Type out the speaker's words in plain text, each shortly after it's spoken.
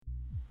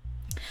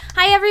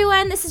Hi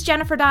everyone, this is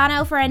Jennifer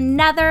Dono for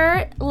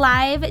another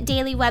live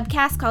daily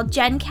webcast called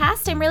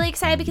GenCast. I'm really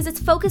excited because it's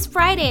Focus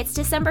Friday. It's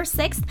December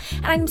 6th,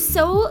 and I'm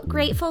so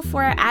grateful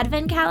for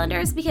advent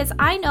calendars because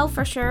I know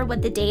for sure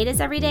what the date is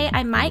every day.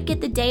 I might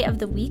get the day of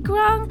the week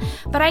wrong,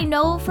 but I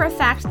know for a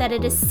fact that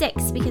it is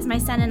 6 because my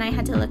son and I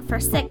had to look for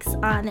 6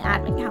 on the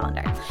advent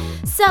calendar.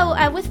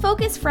 So with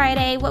Focus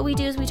Friday, what we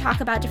do is we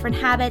talk about different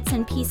habits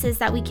and pieces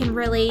that we can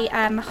really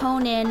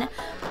hone in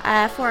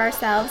for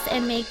ourselves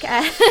and make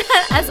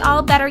us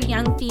all better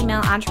young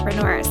female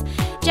entrepreneurs.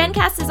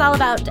 GenCast is all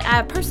about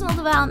personal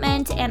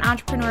development and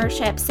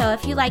entrepreneurship, so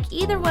if you like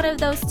either one of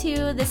those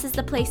two, this is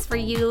the place for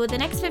you. The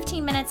next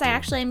 15 minutes, I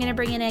actually am going to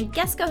bring in a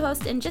guest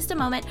co-host in just a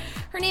moment.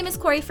 Her name is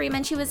Corey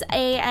Freeman. She was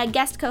a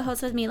guest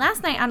co-host with me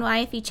last night on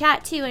YFE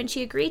Chat too, and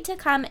she agreed to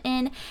come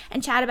in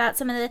and chat about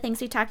some of the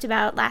things we talked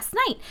about last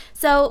night.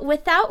 So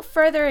without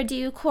further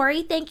ado,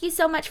 Corey, thank you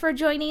so much for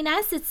joining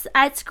us.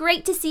 It's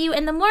great to see you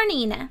in the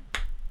morning.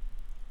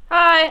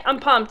 Hi, I'm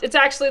pumped. It's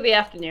actually the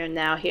afternoon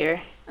now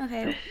here.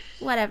 Okay,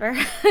 whatever.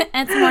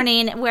 It's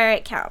morning where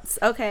it counts.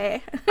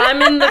 Okay.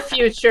 I'm in the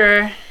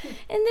future.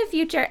 In the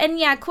future. And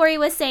yeah, Corey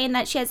was saying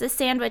that she has a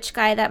sandwich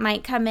guy that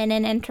might come in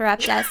and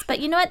interrupt us. But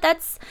you know what?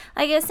 That's,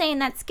 like I was saying,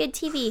 that's good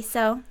TV.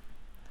 So,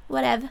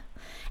 whatever.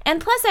 And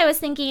plus I was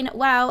thinking,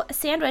 wow,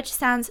 sandwich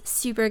sounds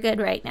super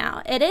good right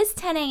now. It is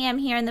 10 a.m.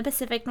 here in the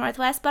Pacific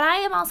Northwest, but I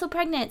am also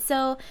pregnant.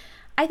 So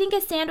I think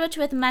a sandwich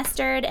with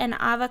mustard and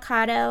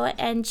avocado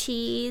and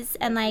cheese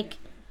and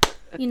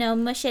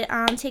mush it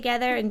on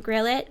together and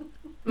grill it.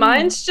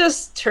 Mine's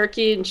just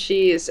turkey and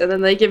cheese, and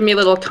then they give me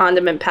little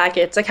condiment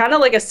packets. I kind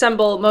of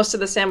assemble most of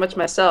the sandwich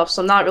myself,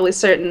 so I'm not really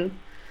certain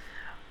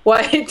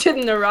why it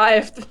didn't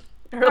arrive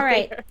earlier. All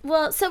right.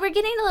 Well, so we're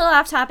getting a little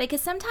off topic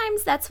because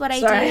sometimes that's what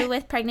I do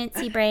with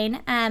Pregnancy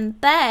Brain.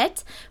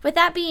 But with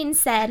that being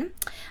said,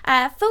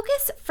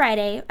 Focus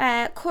Friday.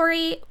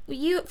 Corey,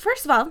 you,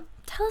 first of all,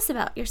 tell us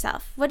about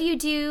yourself. What do?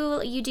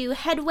 You do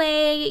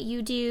Headway,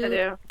 you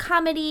do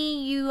comedy,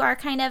 you are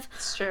kind of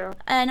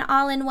an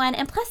all-in-one,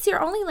 and plus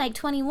you're only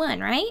 21,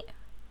 right?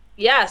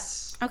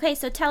 Yes. Okay,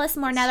 so tell us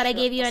more now that I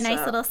gave you a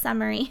nice little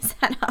summary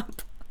set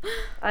up.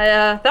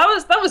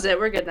 That was it.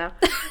 We're good now.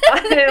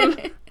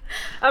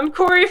 I'm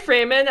Corey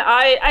Freeman.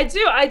 I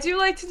do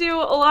like to do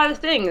a lot of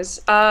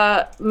things.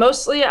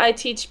 Mostly I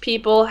teach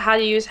people how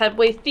to use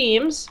Headway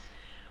themes,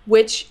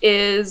 which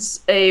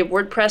is a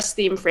WordPress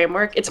theme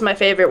framework. It's my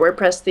favorite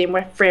WordPress theme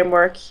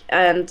framework,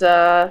 and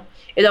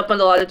it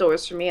opened a lot of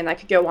doors for me, and I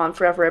could go on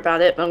forever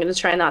about it, but I'm going to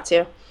try not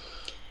to.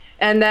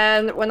 And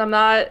then when I'm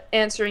not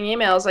answering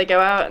emails, I go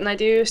out and I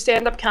do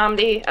stand-up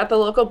comedy at the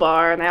local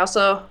bar, and I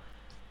also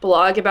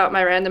blog about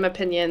my random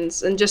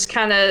opinions and just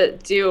kind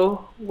of do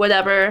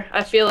whatever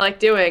I feel like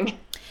doing.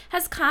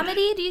 Has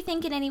comedy, do you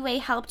think, in any way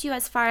helped you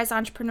as far as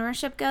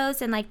entrepreneurship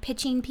goes and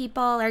pitching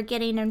people or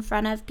getting in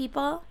front of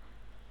people?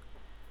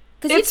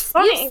 Because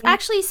you've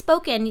actually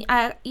spoken.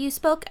 You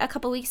spoke a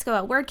couple weeks ago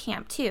at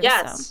WordCamp too.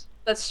 Yes, so.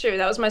 That's true.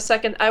 That was my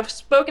second. I've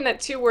spoken at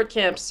 2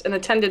 WordCamps and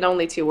attended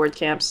only 2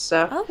 WordCamps.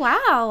 So. Oh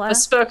wow! I've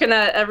spoken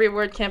at every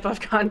WordCamp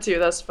I've gone to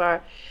thus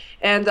far,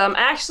 and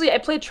I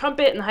played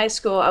trumpet in high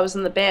school. I was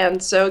in the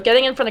band, so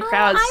getting in front of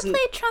crowds. I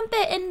played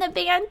trumpet in the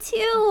band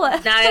too.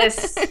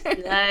 Nice,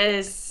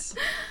 nice.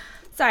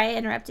 Sorry, I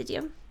interrupted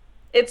you.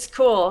 It's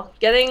cool.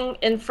 Getting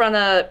in front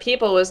of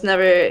people was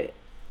never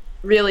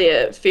really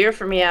a fear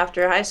for me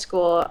after high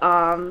school,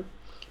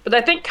 but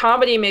I think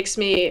comedy makes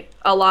me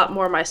a lot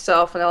more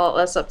myself and a lot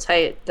less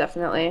uptight,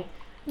 definitely.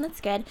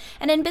 That's good.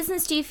 And in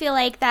business, do you feel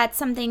like that's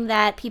something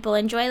that people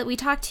enjoy? We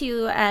talked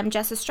to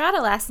Jess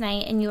Estrada last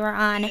night, and you were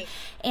on,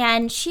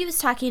 and she was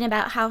talking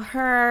about how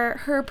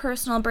her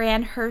personal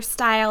brand, her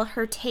style,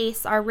 her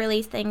tastes are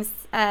really things,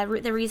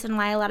 the reason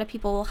why a lot of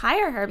people will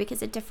hire her,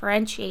 because it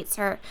differentiates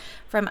her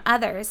from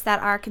others that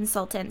are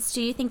consultants.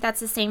 Do you think that's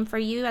the same for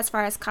you as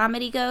far as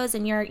comedy goes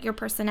and your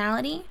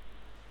personality?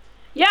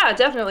 Yeah,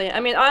 definitely.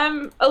 I mean,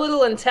 I'm a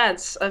little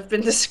intense, I've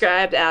been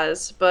described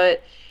as,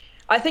 but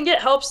I think it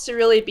helps to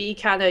really be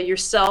kind of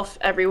yourself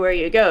everywhere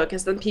you go,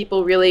 because then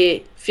people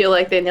really feel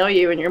like they know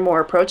you and you're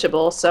more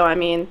approachable. So, I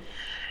mean,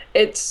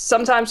 it's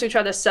sometimes we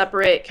try to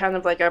separate kind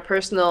of our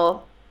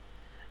personal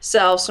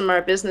selves from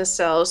our business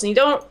selves, and you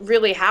don't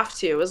really have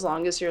to, as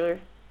long as you're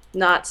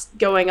not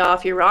going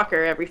off your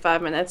rocker every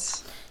 5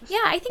 minutes.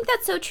 Yeah, I think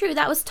that's so true.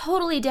 That was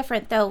totally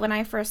different, though, when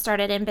I first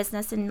started in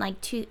business in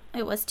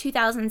it was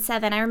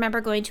 2007. I remember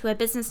going to a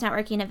business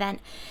networking event,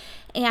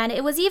 and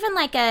it was even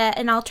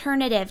an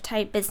alternative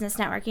type business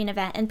networking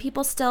event, and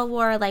people still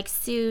wore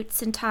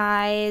suits and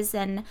ties,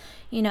 and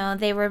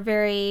they were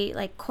very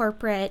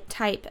corporate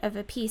type of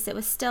a piece.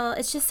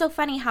 It's just so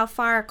funny how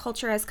far our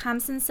culture has come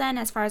since then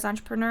as far as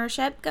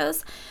entrepreneurship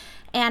goes,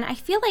 and I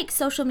feel like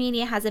social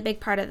media has a big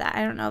part of that.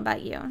 I don't know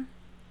about you.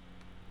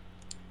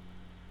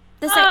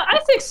 I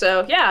think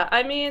so, yeah.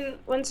 I mean,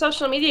 when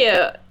social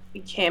media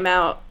came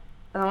out,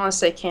 I don't want to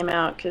say came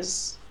out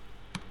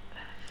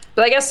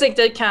but I guess they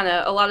did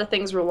a lot of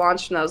things were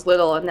launched when I was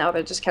little, and now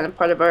they're just kind of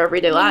part of our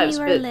everyday lives.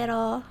 When you were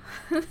little.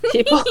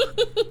 People,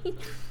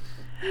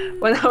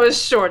 when I was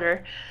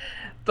shorter.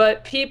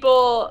 But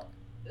people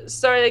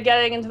started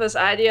getting into this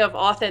idea of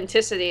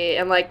authenticity,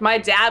 and like my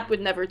dad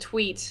would never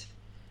tweet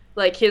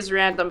like his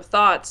random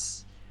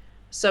thoughts.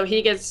 So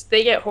they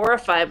get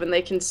horrified when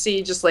they can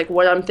see just like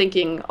what I'm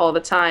thinking all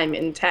the time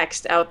in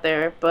text out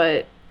there.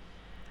 But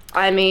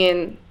I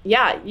mean,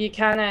 yeah, it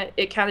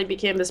kind of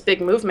became this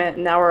big movement,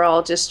 and now we're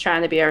all just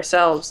trying to be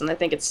ourselves, and I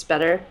think it's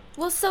better.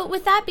 Well, so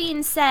with that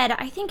being said,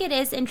 I think it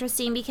is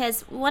interesting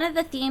because one of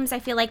the themes I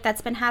feel like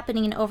that's been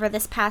happening over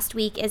this past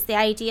week is the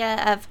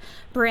idea of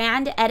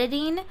brand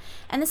editing.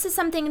 And this is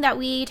something that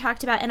we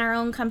talked about in our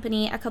own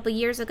company a couple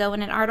years ago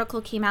when an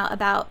article came out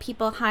about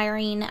people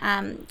hiring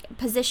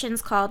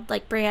positions called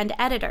like brand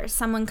editors.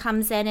 Someone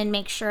comes in and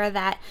makes sure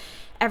that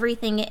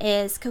everything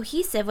is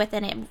cohesive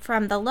within it,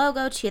 from the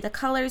logo to the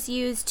colors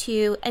used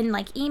to and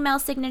like email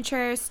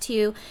signatures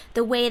to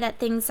the way that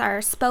things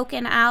are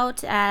spoken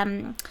out.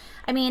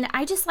 I mean,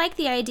 I just like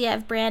the idea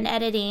of brand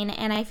editing,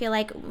 and I feel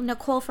like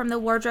Nicole from the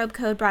Wardrobe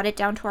Code brought it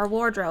down to our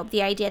wardrobe,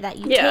 the idea that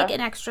you take an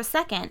extra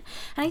second.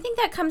 And I think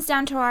that comes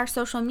down to our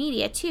social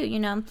media too, you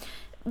know,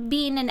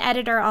 being an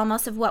editor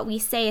almost of what we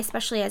say,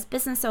 especially as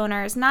business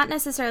owners, not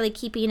necessarily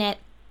keeping it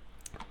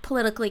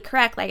politically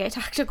correct like I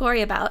talked to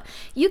Corey about.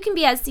 You can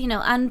be as, you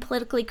know,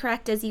 unpolitically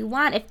correct as you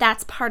want if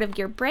that's part of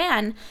your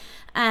brand.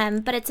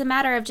 But it's a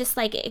matter of just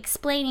like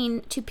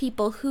explaining to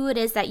people who it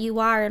is that you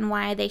are and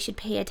why they should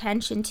pay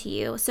attention to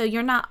you. So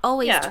you're not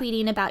always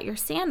tweeting about your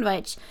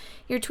sandwich.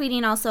 You're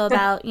tweeting also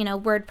about, you know,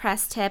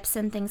 WordPress tips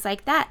and things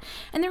like that.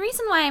 And the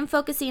reason why I'm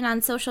focusing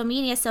on social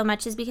media so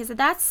much is because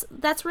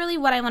that's really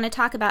what I want to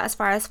talk about as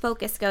far as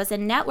focus goes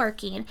in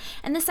networking.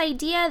 And this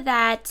idea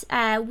that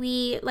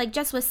we, like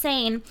Jess was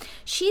saying,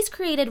 she's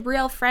created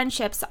real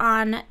friendships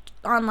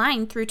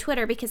online through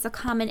Twitter because the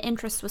common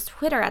interest was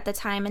Twitter at the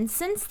time. And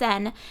since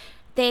then,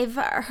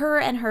 her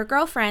and her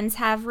girlfriends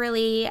have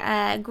really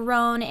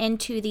grown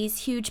into these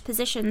huge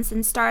positions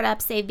in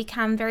startups. They've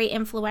become very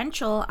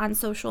influential on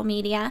social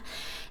media.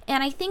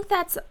 And I think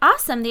that's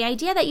awesome. The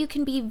idea that you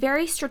can be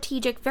very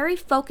strategic, very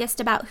focused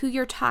about who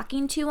you're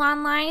talking to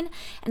online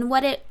and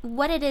what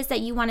it is that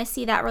you want to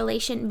see that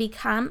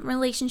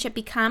relationship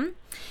become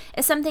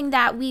is something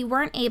that we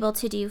weren't able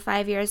to do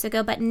 5 years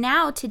ago. But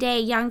now, today,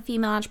 young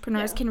female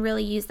entrepreneurs can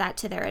really use that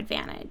to their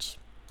advantage.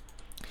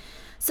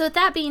 So with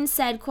that being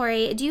said,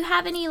 Corey, do you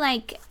have any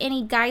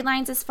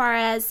guidelines as far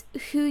as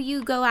who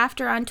you go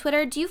after on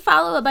Twitter? Do you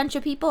follow a bunch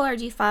of people, or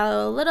do you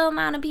follow a little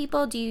amount of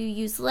people? Do you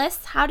use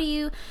lists? How do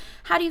you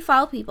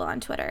follow people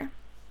on Twitter?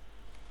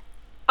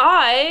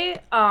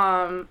 I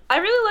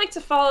really like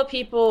to follow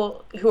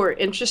people who are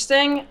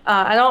interesting.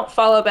 I don't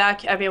follow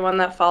back everyone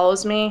that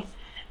follows me,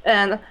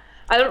 and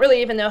I don't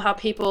really even know how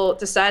people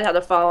decide how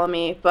to follow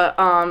me, but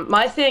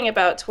my thing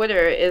about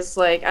Twitter is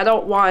like I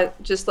don't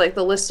want just like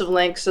the list of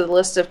links or the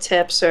list of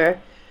tips, or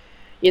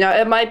you know,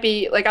 it might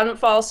be like I don't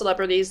follow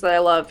celebrities that I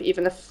love,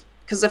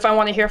 because if I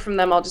want to hear from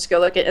them, I'll just go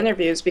look at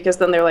interviews, because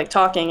then they're like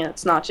talking and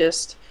it's not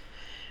just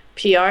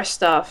PR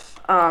stuff.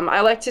 I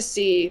like to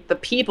see the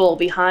people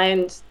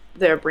behind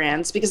their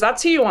brands, because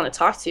that's who you want to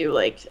talk to,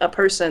 like a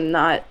person,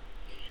 not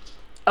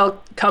a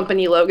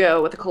company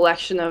logo with a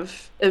collection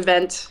of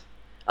event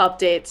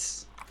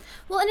updates.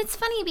 Well, and it's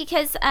funny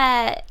because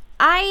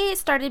I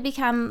started to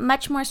become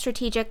much more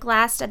strategic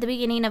at the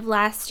beginning of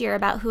last year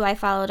about who I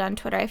followed on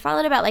Twitter. I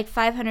followed about like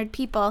 500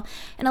 people,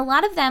 and a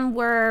lot of them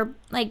were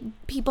like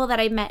people that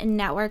I met in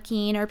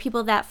networking, or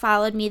people that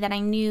followed me that I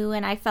knew,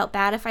 and I felt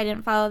bad if I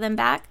didn't follow them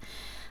back.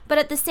 But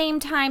at the same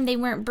time, they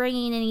weren't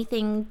bringing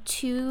anything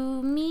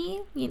to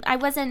me. I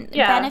wasn't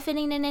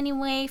benefiting in any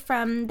way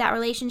from that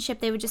relationship.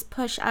 They would just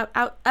push out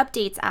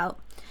updates out.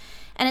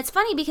 And it's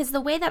funny because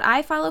the way that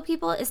I follow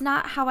people is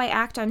not how I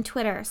act on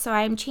Twitter. So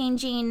I'm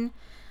changing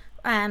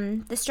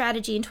the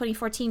strategy in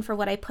 2014 for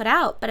what I put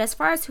out. But as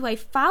far as who I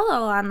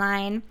follow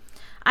online,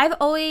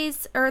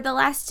 the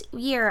last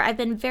year, I've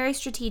been very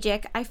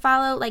strategic. I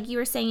follow, like you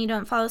were saying, you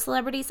don't follow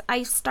celebrities.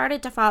 I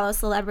started to follow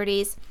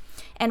celebrities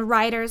and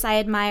writers I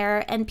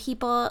admire, and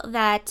people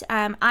that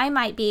I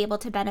might be able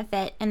to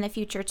benefit in the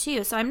future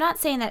too. So I'm not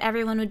saying that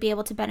everyone would be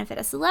able to benefit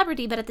a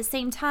celebrity, but at the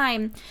same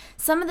time,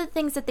 some of the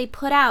things that they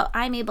put out,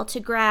 I'm able to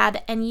grab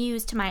and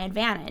use to my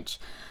advantage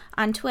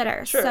on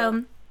Twitter. Sure.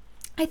 So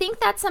I think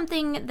that's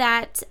something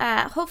that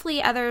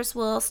hopefully others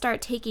will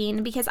start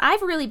taking, because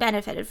I've really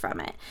benefited from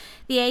it.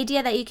 The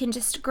idea that you can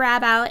just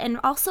grab out, and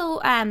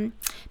also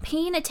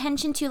paying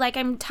attention to, like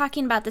I'm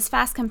talking about this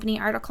Fast Company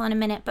article in a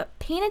minute, but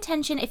paying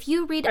attention, if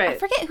you read, I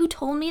forget who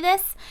told me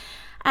this,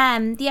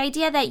 the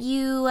idea that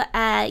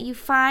you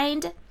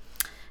find,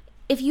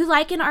 if you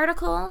like an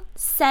article,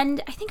 I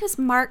think it was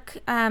Mark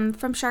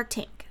from Shark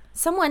Tank.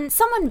 Someone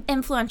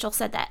influential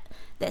said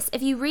this.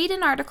 If you read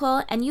an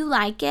article and you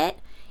like it,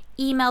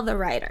 email the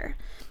writer.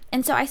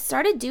 And so I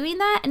started doing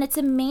that, and it's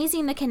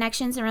amazing the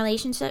connections and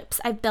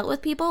relationships I've built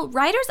with people.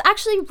 Writers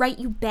actually write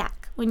you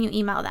back when you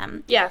email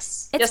them.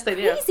 Yes, yes, they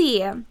do. It's crazy.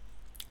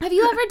 Have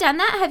you ever done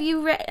that? Have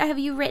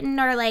you written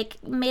or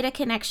like made a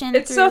connection?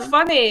 It's so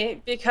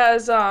funny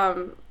because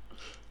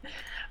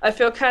I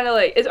feel kind of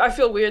like I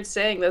feel weird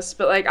saying this,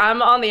 but like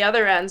I'm on the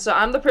other end, so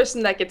I'm the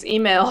person that gets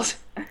emailed.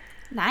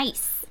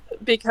 Nice.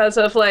 because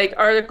of like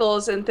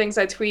articles and things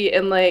I tweet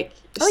and like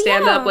Oh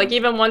stand up. yeah. Like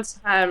even one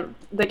time,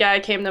 the guy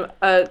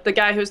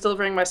who's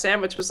delivering my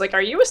sandwich was like,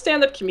 "Are you a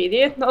stand up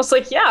comedian?" And I was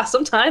like, "Yeah,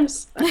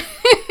 sometimes."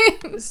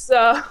 So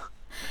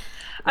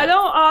I That's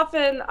don't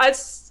often.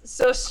 It's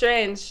so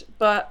strange,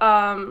 but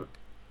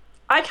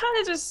I kind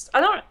of just I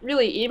don't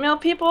really email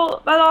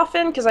people that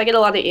often because I get a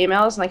lot of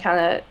emails and I kind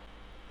of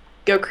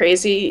go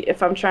crazy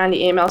if I'm trying to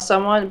email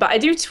someone. But I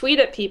do tweet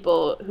at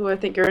people who I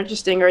think are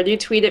interesting, or I do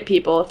tweet at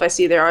people if I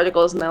see their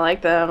articles and I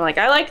like them. I'm like,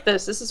 I like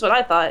this. This is what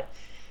I thought.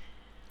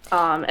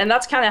 And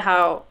that's kind of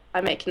how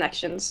I make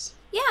connections.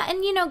 Yeah,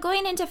 and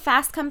going into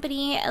Fast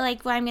Company,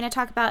 like what I'm going to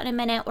talk about in a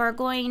minute, or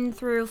going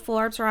through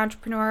Forbes or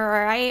Entrepreneur,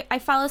 or I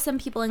follow some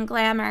people in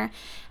Glamour,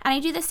 and I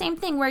do the same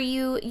thing where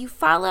you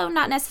follow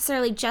not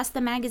necessarily just the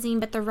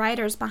magazine, but the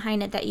writers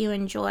behind it that you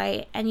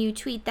enjoy, and you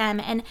tweet them,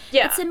 and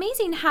Yeah. it's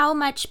amazing how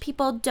much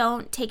people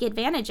don't take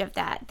advantage of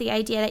that. The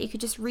idea that you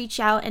could just reach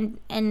out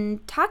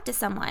and talk to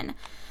someone,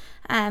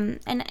 and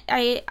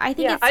I think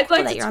Yeah, it's I'd cool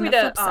like that to you're on the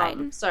tweet flip at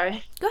side.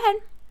 sorry. Go ahead.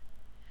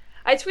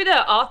 I tweet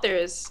at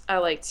authors I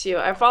like too.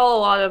 I follow a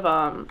lot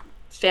of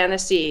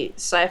fantasy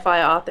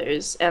sci-fi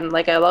authors and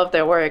like I love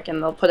their work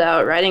and they'll put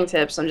out writing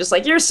tips. I'm just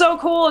like, "You're so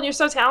cool and you're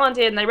so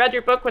talented and I read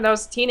your book when I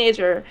was a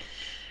teenager.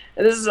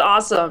 And this is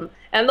awesome."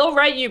 And they'll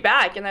write you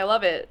back and I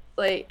love it.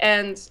 Like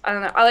and I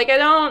don't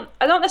know.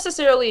 I don't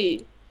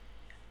necessarily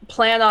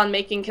plan on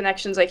making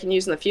connections I can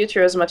use in the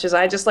future as much as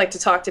I just like to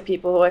talk to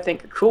people who I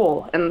think are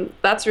cool. And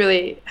that's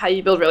really how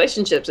you build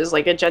relationships is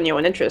like a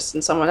genuine interest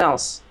in someone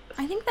else.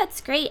 I think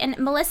that's great. And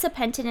Melissa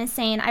Penton is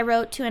saying, I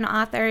wrote to an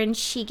author and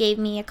she gave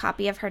me a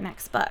copy of her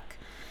next book.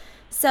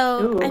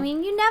 So, I Ooh.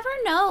 mean, you never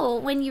know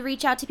when you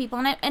reach out to people.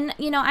 And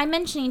I'm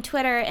mentioning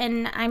Twitter,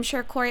 and I'm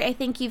sure, Corey, I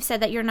think you've said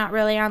that you're not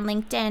really on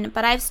LinkedIn,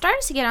 but I've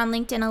started to get on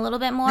LinkedIn a little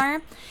bit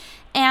more.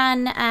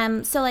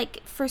 And so,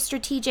 like, for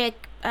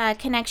strategic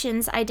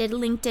connections, I did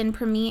LinkedIn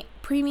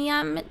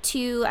Premium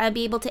to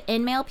be able to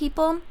in-mail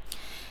people.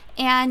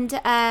 And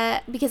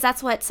because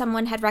that's what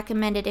someone had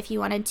recommended if you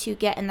wanted to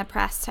get in the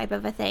press type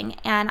of a thing.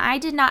 And I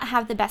did not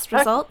have the best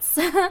results,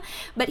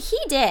 but he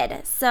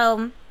did.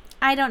 So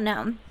I don't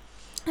know.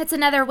 That's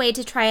another way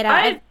to try it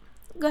out.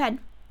 Go ahead.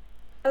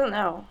 I don't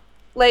know.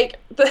 Like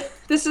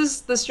this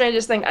is the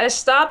strangest thing. I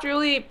stopped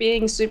really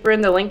being super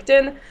into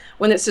LinkedIn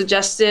when it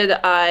suggested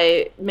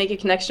I make a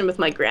connection with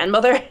my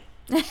grandmother.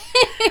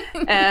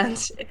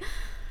 And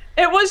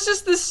it was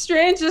just the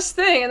strangest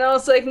thing and I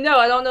was like, "No,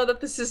 I don't know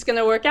that this is going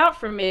to work out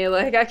for me.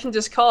 Like I can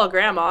just call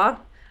grandma."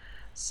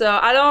 So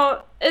I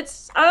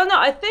don't know.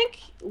 I think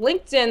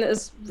LinkedIn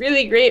is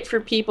really great for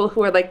people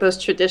who are like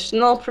those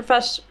traditional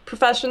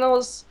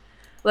professionals,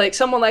 like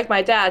someone like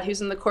my dad who's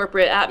in the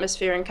corporate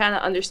atmosphere and kind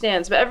of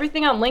understands. But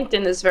everything on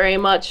LinkedIn is very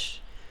much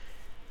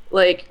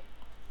like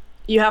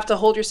you have to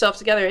hold yourself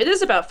together. It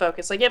is about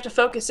focus. Like you have to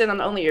focus in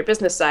on only your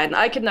business side, and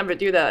I could never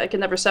do that. I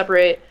could never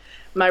separate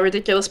my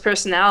ridiculous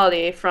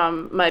personality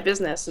from my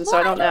business, and so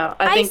I Well, don't know.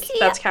 I I think see.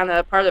 that's kind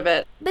of part of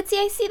it. But see,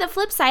 I see the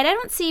flip side. I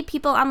don't see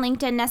people on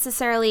LinkedIn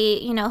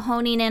necessarily,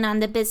 honing in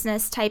on the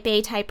business type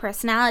A type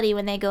personality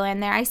when they go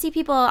in there. I see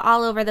people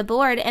all over the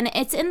board, and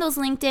it's in those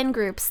LinkedIn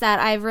groups that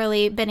I've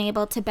really been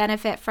able to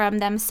benefit from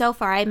them so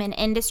far. I'm in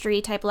industry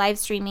type live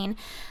streaming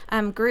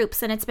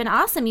groups, and it's been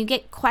awesome. You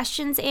get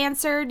questions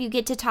answered, you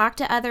get to talk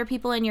to other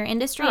people in your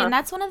industry, Huh. and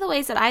that's one of the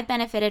ways that I've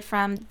benefited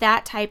from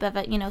that type of,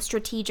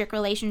 strategic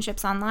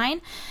relationships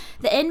online.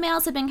 The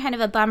in-mails have been kind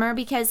of a bummer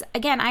because,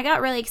 again, I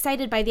got really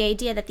excited by the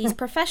idea that these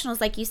professionals,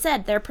 like you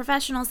said, they're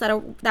professionals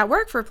that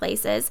work for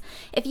places.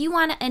 If you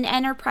want an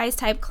enterprise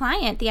type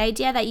client, the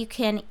idea that you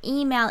can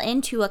email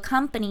into a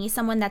company,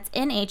 someone that's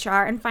in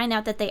HR, and find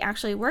out that they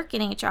actually work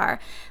in HR,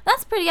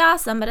 that's pretty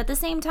awesome. But at the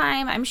same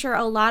time, I'm sure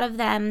a lot of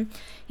them,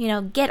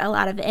 get a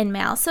lot of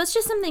in-mail. So it's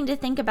just something to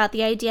think about,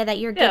 the idea that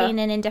you're getting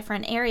in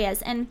different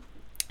areas. And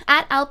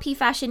at LP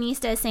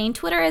Fashionista is saying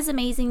Twitter is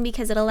amazing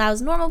because it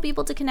allows normal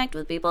people to connect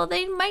with people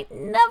they might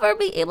never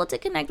be able to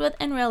connect with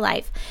in real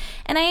life.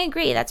 And I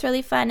agree, that's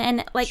really fun.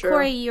 And like Sure.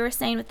 Corey, you were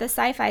saying with the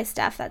sci-fi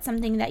stuff, that's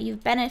something that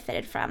you've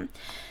benefited from.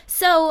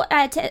 So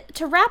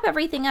to wrap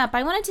everything up,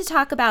 I wanted to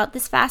talk about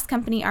this Fast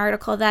Company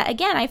article that,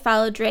 again, I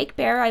follow Drake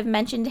Bear. I've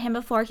mentioned him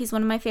before. He's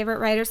one of my favorite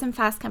writers in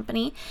Fast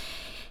Company.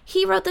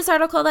 He wrote this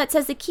article that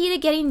says the key to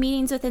getting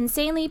meetings with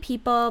insanely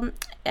people,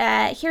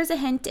 here's a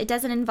hint, it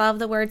doesn't involve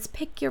the words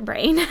pick your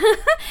brain.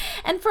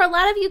 And for a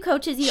lot of you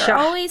coaches, you're Sure.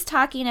 always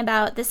talking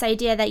about this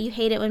idea that you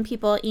hate it when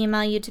people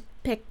email you to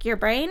pick your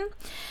brain.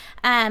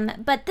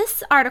 But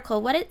this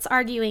article, what it's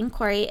arguing,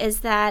 Corey, is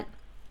that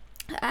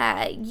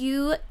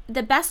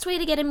the best way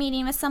to get a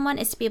meeting with someone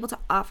is to be able to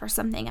offer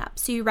something up.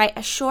 So you write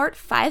a short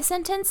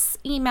 5-sentence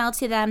email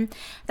to them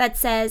that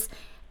says,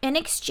 in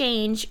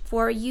exchange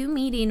for you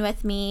meeting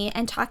with me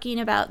and talking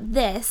about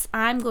this,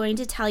 I'm going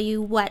to tell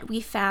you what we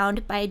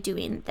found by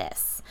doing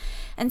this.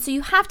 And so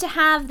you have to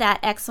have that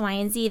X, Y,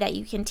 and Z that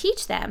you can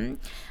teach them.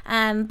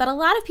 But a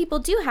lot of people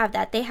do have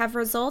that. They have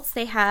results.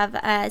 They have,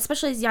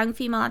 especially as young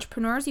female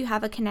entrepreneurs, you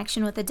have a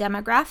connection with a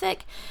demographic.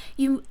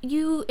 You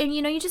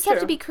just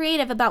have to be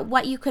creative about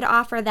what you could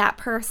offer that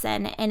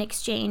person in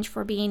exchange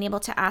for being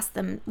able to ask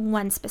them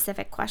one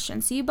specific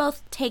question. So you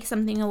both take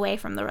something away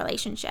from the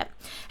relationship.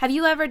 Have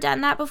you ever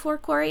done that before,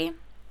 Corey?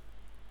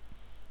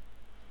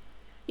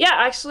 Yeah,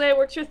 actually, I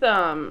worked with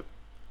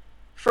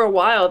for a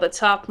while the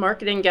top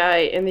marketing guy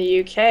in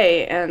the UK,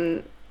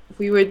 and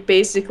we would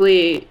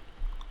basically,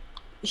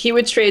 he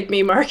would trade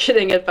me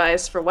marketing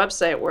advice for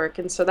website work,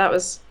 and so that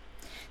was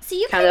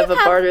kind of a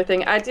barter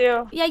thing. I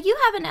do. Yeah, you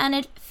have an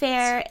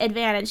unfair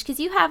advantage because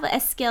you have a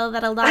skill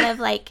that a lot of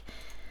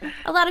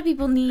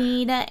people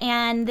need,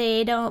 and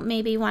they don't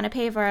maybe want to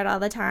pay for it all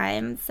the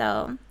time.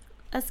 So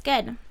that's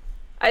good.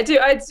 I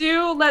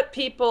do let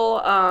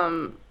people.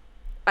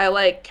 I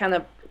like kind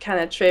of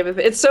trade with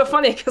it. It's so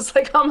funny because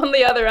like I'm on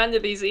the other end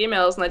of these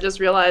emails, and I just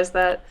realized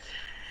that,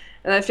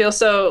 and I feel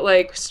so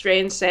like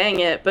strange saying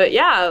it, but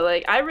yeah,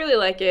 like I really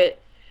like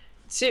it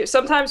too.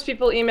 Sometimes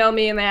people email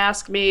me and they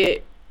ask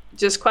me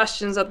just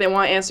questions that they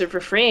want answered for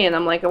free, and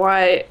I'm like,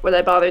 why would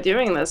I bother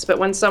doing this? But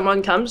when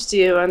someone comes to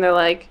you and they're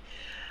like,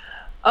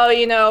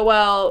 oh,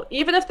 well,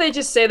 even if they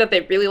just say that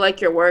they really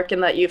like your work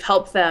and that you've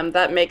helped them,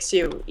 that makes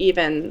you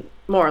even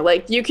more.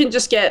 Like, you can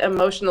just get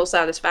emotional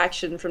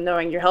satisfaction from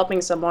knowing you're helping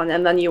someone,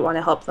 and then you want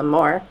to help them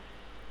more.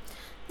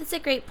 That's a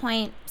great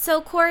point. So,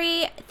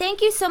 Corey,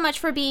 thank you so much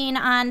for being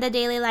on the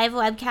Daily Live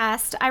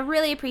webcast. I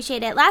really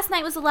appreciate it. Last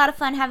night was a lot of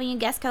fun having you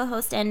guest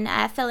co-host and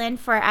fill in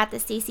for At the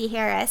Stacey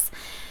Harris.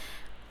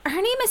 Her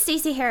name is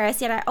Stacey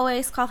Harris, yet I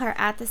always call her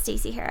At the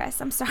Stacey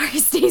Harris. I'm sorry,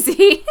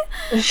 Stacey.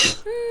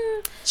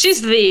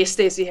 She's the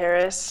Stacey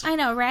Harris. I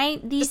know, right?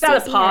 The just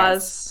gotta pause.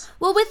 Harris.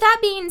 Well, with that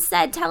being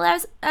said, tell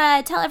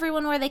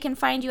everyone where they can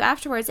find you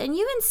afterwards. And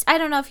you and I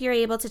don't know if you're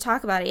able to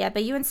talk about it yet,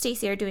 but you and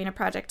Stacey are doing a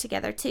project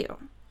together too.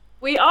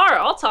 We are.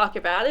 I'll talk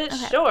about it.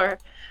 Okay. Sure.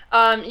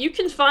 You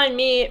can find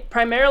me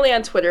primarily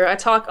on Twitter. I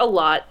talk a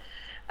lot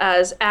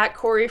as at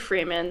Corey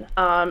Freeman,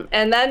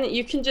 and then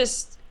you can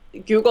just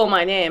Google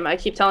my name. I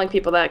keep telling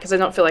people that because I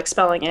don't feel like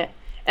spelling it.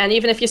 And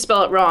even if you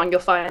spell it wrong,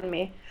 you'll find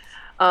me.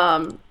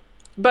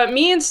 But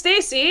me and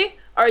Stacey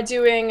are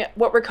doing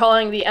what we're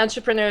calling the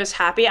Entrepreneurs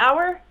Happy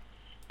Hour.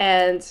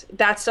 And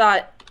that's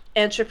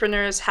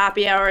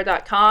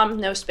entrepreneurshappyhour.com,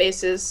 no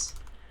spaces.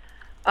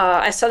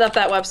 I set up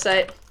that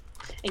website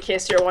in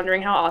case you're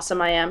wondering how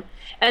awesome I am.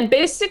 And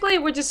basically,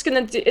 we're just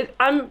going to do it.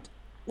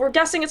 We're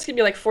guessing it's going to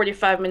be like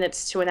 45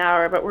 minutes to an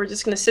hour, but we're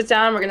just going to sit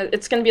down.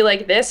 It's going to be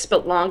like this,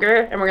 but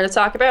longer. And we're going to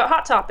talk about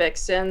hot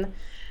topics and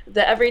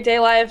the everyday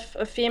life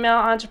of female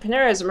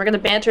entrepreneurs. And we're going to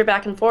banter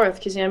back and forth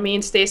because, me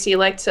and Stacey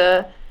like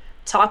to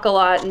talk a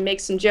lot and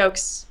make some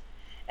jokes.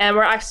 And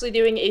we're actually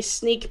doing a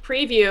sneak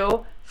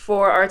preview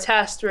for our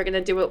test. We're going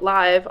to do it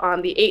live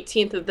on the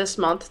 18th of this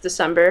month,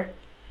 December,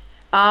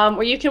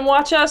 where you can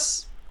watch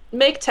us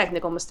make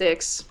technical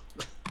mistakes.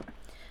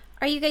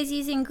 Are you guys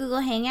using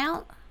Google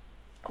Hangout?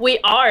 We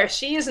are.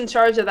 She is in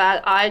charge of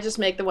that. I just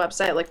make the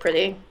website look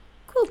pretty.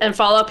 Cool. And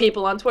follow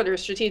people on Twitter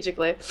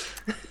strategically.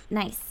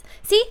 Nice.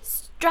 See?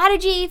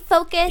 Strategy,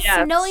 focus,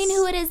 yes. Knowing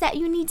who it is that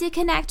you need to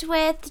connect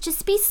with.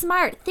 Just be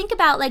smart. Think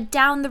about like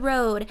down the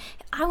road.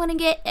 I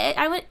want even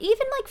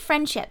like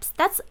friendships.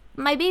 That's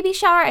my baby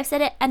shower. I've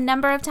said it a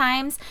number of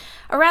times.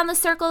 Around the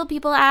circle,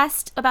 people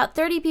asked, about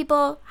 30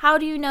 people, how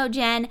do you know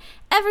Jen?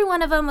 Every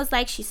one of them was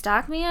like, she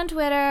stalked me on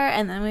Twitter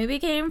and then we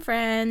became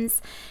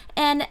friends.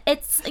 And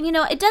it's,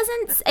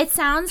 it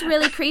sounds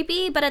really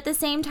creepy, but at the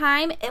same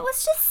time, it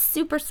was just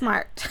super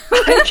smart.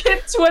 I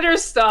get Twitter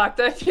stalked.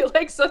 I feel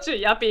like such a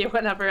yuppie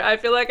whenever. I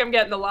feel like I'm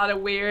getting a lot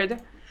of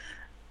weird,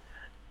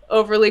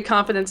 overly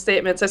confident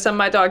statements. I send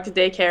my dog to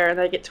daycare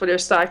and I get Twitter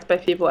stalked by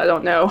people I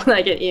don't know, and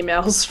I get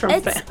emails from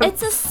fans.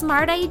 It's a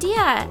smart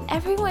idea.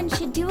 Everyone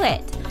should do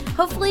it.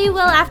 Hopefully you will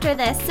after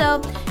this.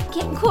 So,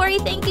 Corey,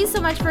 thank you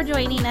so much for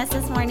joining us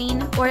this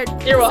morning, or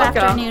You're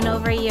welcome. Afternoon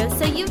over you.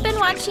 So you've been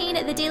watching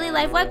the Daily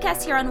Live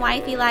webcast here on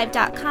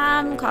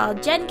YFElive.com called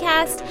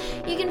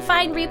GenCast. You can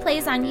find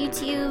replays on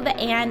YouTube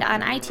and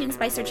on iTunes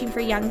by searching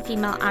for Young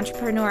Female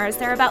Entrepreneurs.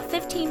 They're about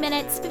 15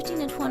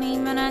 to 20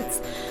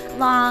 minutes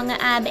long,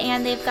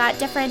 and they've got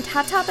different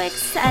hot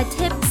topics,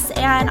 tips,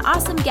 and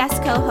awesome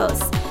guest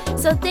co-hosts.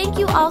 So thank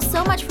you all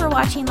so much for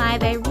watching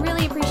live. I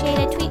really appreciate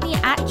it. Tweet me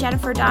at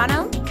Jennifer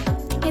Dono.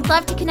 I'd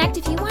love to connect.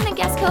 If you want a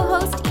guest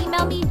co-host,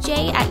 email me,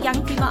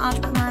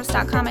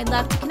 j@youngfemaleentrepreneurs.com. I'd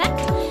love to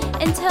connect.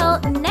 Until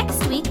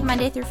next week,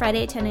 Monday through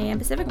Friday, 10 a.m.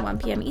 Pacific, 1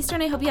 p.m.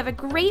 Eastern, I hope you have a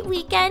great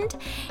weekend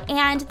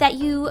and that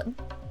you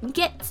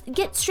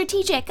get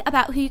strategic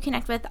about who you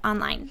connect with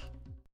online.